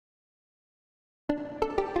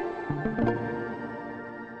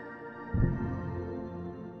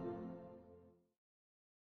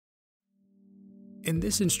In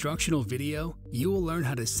this instructional video, you will learn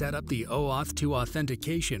how to set up the OAuth2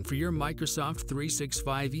 authentication for your Microsoft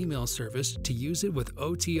 365 email service to use it with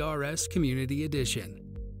OTRS Community Edition.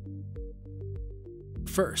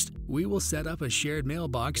 First, we will set up a shared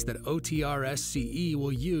mailbox that OTRS CE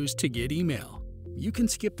will use to get email. You can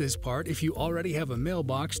skip this part if you already have a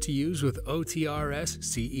mailbox to use with OTRS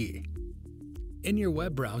CE. In your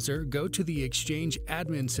web browser, go to the Exchange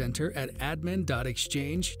Admin Center at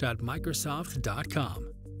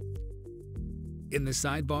admin.exchange.microsoft.com. In the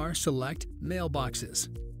sidebar, select Mailboxes.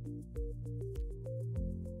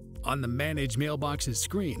 On the Manage Mailboxes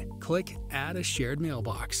screen, click Add a Shared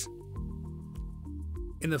Mailbox.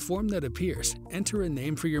 In the form that appears, enter a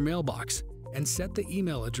name for your mailbox and set the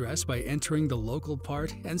email address by entering the local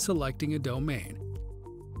part and selecting a domain.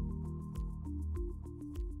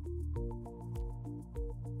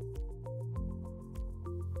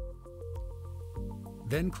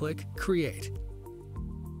 Then click Create.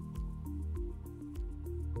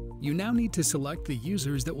 You now need to select the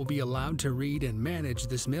users that will be allowed to read and manage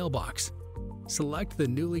this mailbox. Select the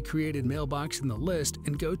newly created mailbox in the list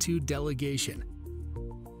and go to Delegation.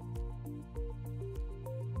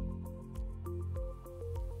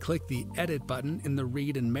 Click the Edit button in the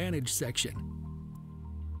Read and Manage section.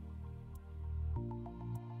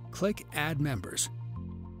 Click Add Members.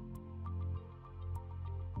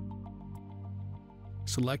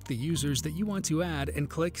 Select the users that you want to add and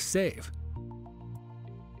click Save.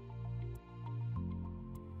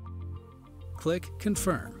 Click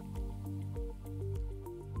Confirm.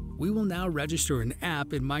 We will now register an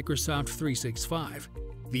app in Microsoft 365.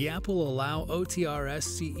 The app will allow OTRS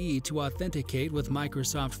CE to authenticate with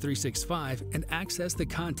Microsoft 365 and access the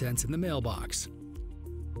contents in the mailbox.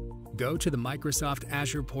 Go to the Microsoft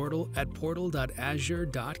Azure portal at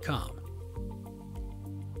portal.azure.com.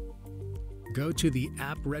 Go to the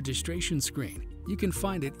App Registration screen. You can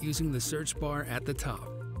find it using the search bar at the top.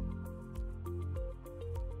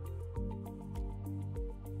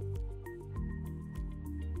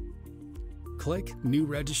 Click New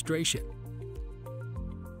Registration.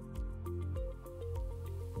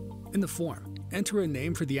 In the form, enter a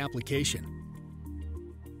name for the application.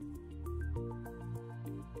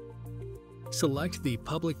 Select the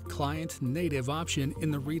Public Client Native option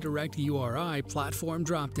in the Redirect URI platform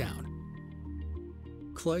dropdown.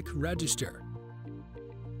 Click Register.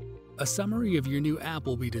 A summary of your new app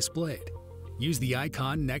will be displayed. Use the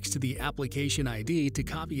icon next to the application ID to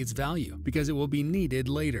copy its value because it will be needed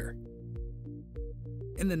later.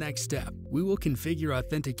 In the next step, we will configure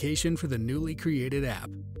authentication for the newly created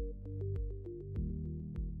app.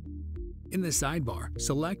 In the sidebar,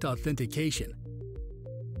 select Authentication.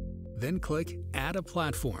 Then click Add a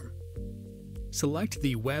Platform. Select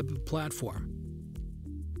the Web Platform.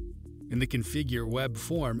 In the Configure Web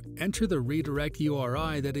form, enter the redirect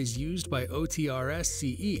URI that is used by OTRS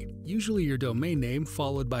CE, usually your domain name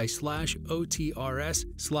followed by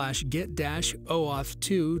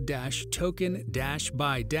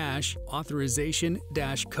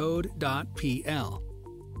 /OTRS/get-OAuth2-token-by-authorization-code.pl.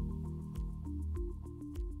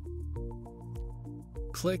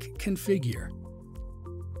 Click Configure.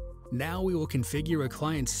 Now we will configure a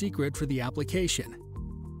client secret for the application.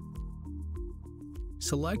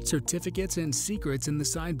 Select Certificates and Secrets in the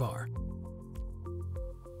sidebar.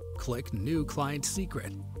 Click New Client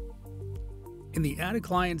Secret. In the Add a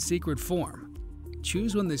Client Secret form,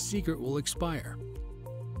 choose when the secret will expire.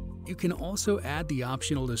 You can also add the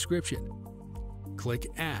optional description. Click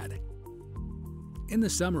Add. In the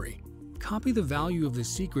summary, copy the value of the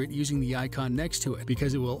secret using the icon next to it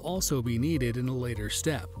because it will also be needed in a later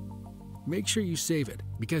step. Make sure you save it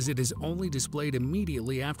because it is only displayed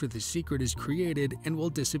immediately after the secret is created and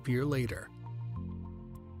will disappear later.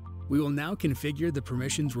 We will now configure the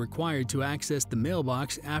permissions required to access the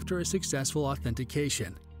mailbox after a successful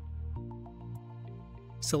authentication.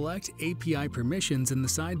 Select API Permissions in the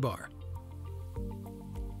sidebar.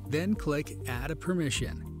 Then click Add a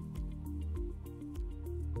Permission.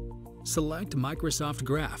 Select Microsoft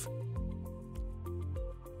Graph.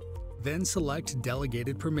 Then select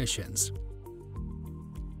Delegated Permissions.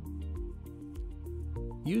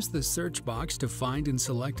 Use the search box to find and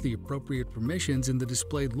select the appropriate permissions in the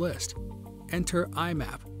displayed list. Enter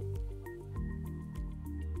IMAP.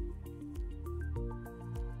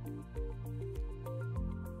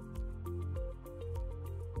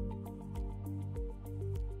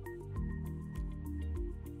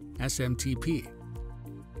 SMTP.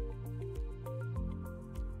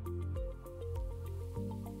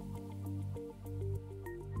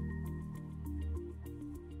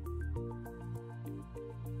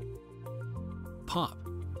 pop.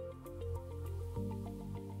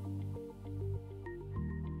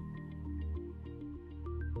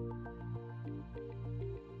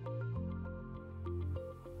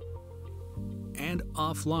 And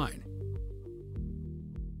offline.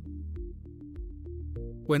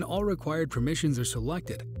 When all required permissions are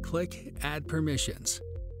selected, click Add Permissions.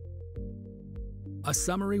 A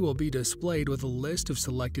summary will be displayed with a list of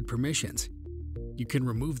selected permissions. You can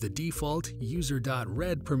remove the default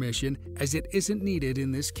user.read permission as it isn't needed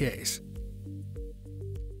in this case.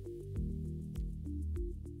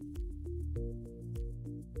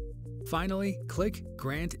 Finally, click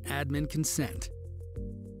Grant Admin Consent.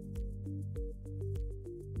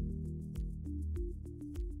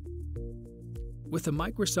 With the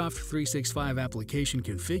Microsoft 365 application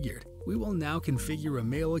configured, we will now configure a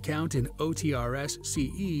mail account in OTRS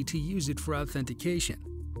CE to use it for authentication.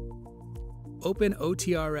 Open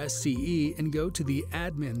OTRS CE and go to the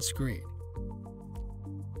Admin screen.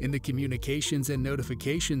 In the Communications and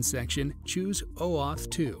Notifications section, choose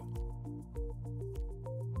OAuth2.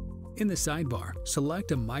 In the sidebar,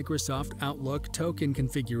 select a Microsoft Outlook token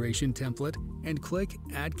configuration template and click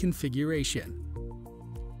Add Configuration.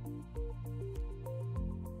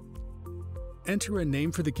 Enter a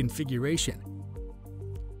name for the configuration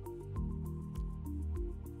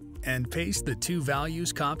and paste the two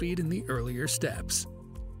values copied in the earlier steps: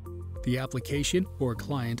 the application or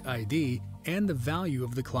client ID and the value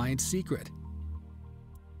of the client secret.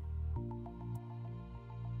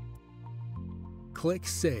 Click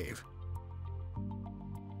Save.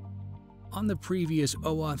 On the previous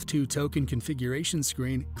OAuth2 token configuration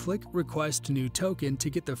screen, click Request New Token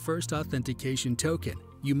to get the first authentication token.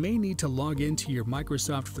 You may need to log into your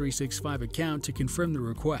Microsoft 365 account to confirm the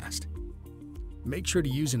request. Make sure to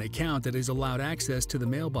use an account that is allowed access to the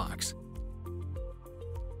mailbox.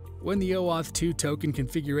 When the OAuth2 token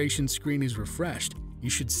configuration screen is refreshed, you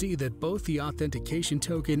should see that both the authentication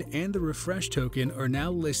token and the refresh token are now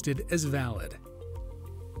listed as valid.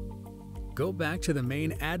 Go back to the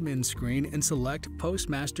main admin screen and select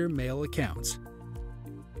Postmaster Mail Accounts.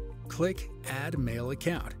 Click Add Mail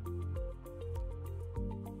Account.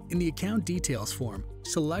 In the Account Details form,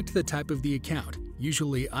 select the type of the account,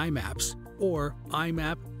 usually IMAPS or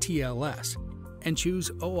IMAP TLS, and choose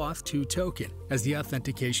OAuth2 token as the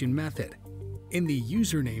authentication method. In the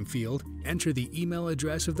Username field, enter the email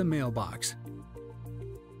address of the mailbox.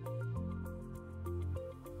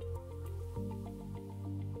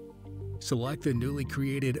 Select the newly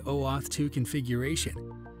created OAuth2 configuration.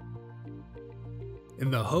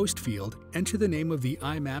 In the Host field, enter the name of the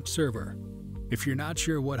IMAP server. If you're not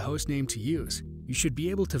sure what hostname to use, you should be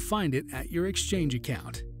able to find it at your Exchange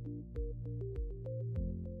account.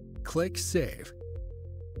 Click Save.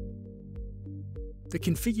 The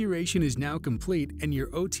configuration is now complete and your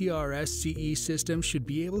OTRS CE system should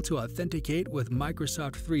be able to authenticate with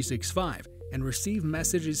Microsoft 365 and receive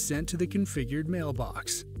messages sent to the configured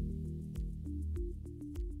mailbox.